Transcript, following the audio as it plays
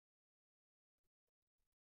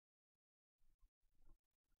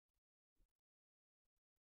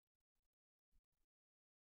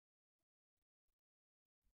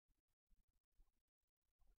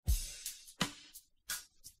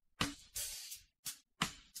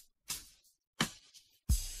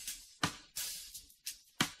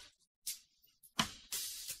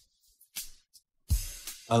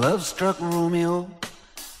A love-struck Romeo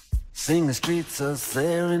sing the streets a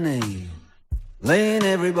serenade, laying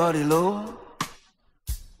everybody low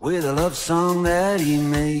with a love song that he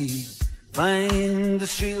made. Find the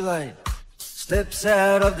streetlight, steps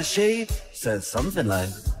out of the shade, says something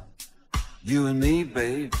like, "You and me,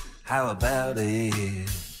 babe, how about it?"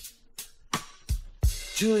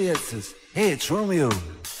 Juliet says, "Hey, it's Romeo,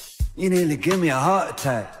 you nearly give me a heart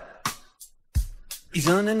attack." He's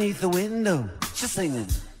underneath the window, just singing,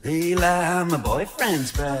 "Hey, la, my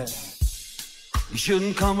boyfriend's back." You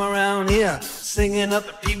shouldn't come around here singing up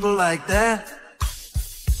at people like that.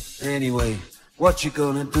 Anyway, what you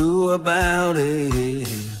gonna do about it?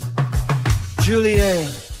 Juliet,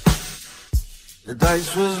 the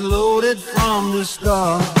dice was loaded from the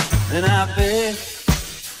start, and I bet,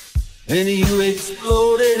 and you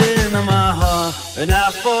exploded into my heart, and I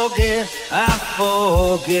forget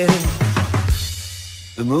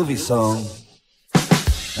the movie song.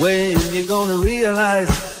 When you gonna realize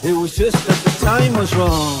it was just that the time was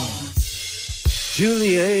wrong,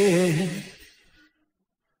 Juliet?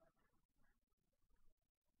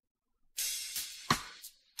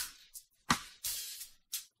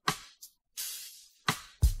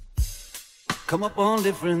 Come up on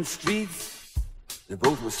different streets, they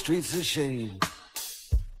both were streets of shame.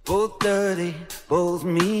 Both dirty, both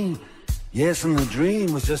mean, yes, and the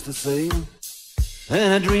dream was just the same.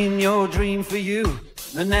 And I dreamed your dream for you,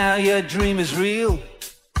 and now your dream is real.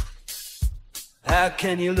 How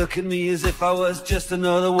can you look at me as if I was just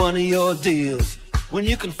another one of your deals? When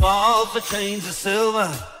you can fall for chains of silver,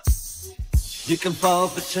 you can fall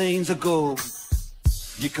for chains of gold,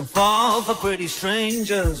 you can fall for pretty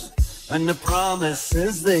strangers and the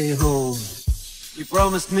promises they hold. You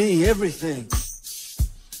promised me everything,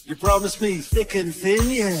 you promised me thick and thin,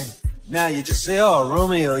 yeah. Now you just say, "Oh,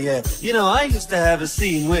 Romeo, yeah. You know, I used to have a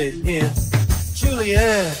scene with him."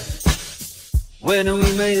 Juliet, when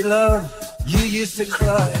we made love, you used to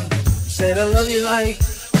cry. Said, "I love you like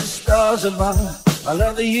the stars above. I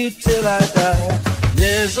love you till I die.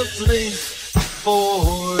 There's a place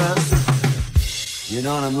for us." You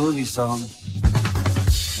know, in a movie song.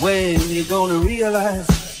 When you gonna realize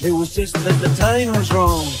it was just that the time was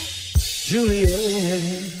wrong,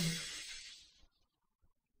 Juliet?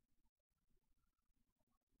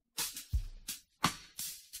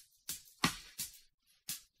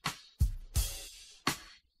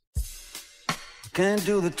 Can't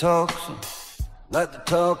do the talk like the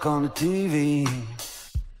talk on the TV,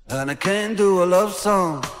 and I can't do a love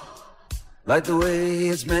song like the way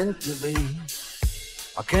it's meant to be.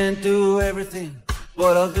 I can't do everything,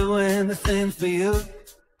 but I'll do anything for you.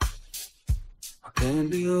 I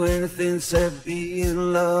can't do anything except be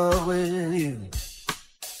in love with you.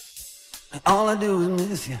 And all I do is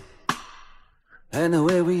miss you and the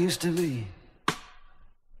way we used to be.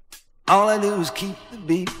 All I do is keep the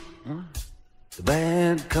beat, the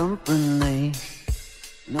bad company,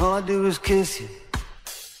 and all I do is kiss you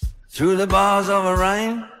through the bars of a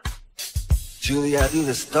rhyme. Julie, I do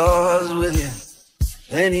the stars with you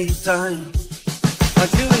anytime.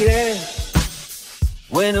 Like Juliet,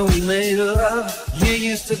 when we made love, you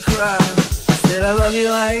used to cry. Said, "I love you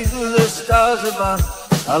like the stars above.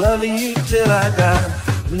 I love you till I die.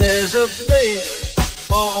 And there's a place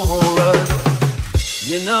for us."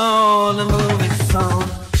 You know the movie song.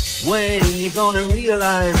 When you gonna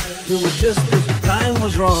realize it was just that the time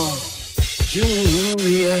was wrong,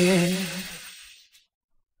 Juliet?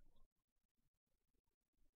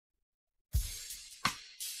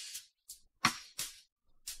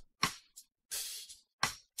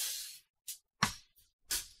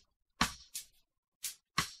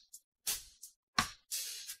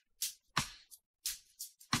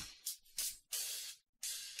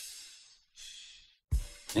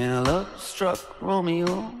 In a love-struck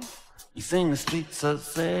Romeo, you sing the streets a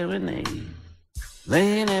serenade,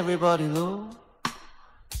 laying everybody low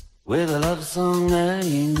with a love song that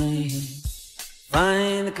he made.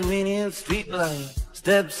 Find a convenient street light,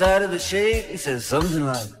 steps out of the shade, he says something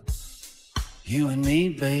like, "You and me,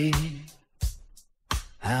 babe,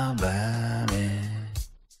 how about it?"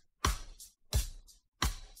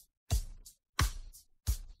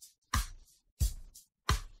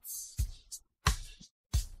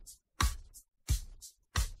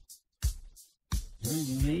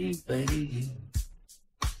 Me, baby,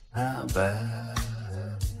 how about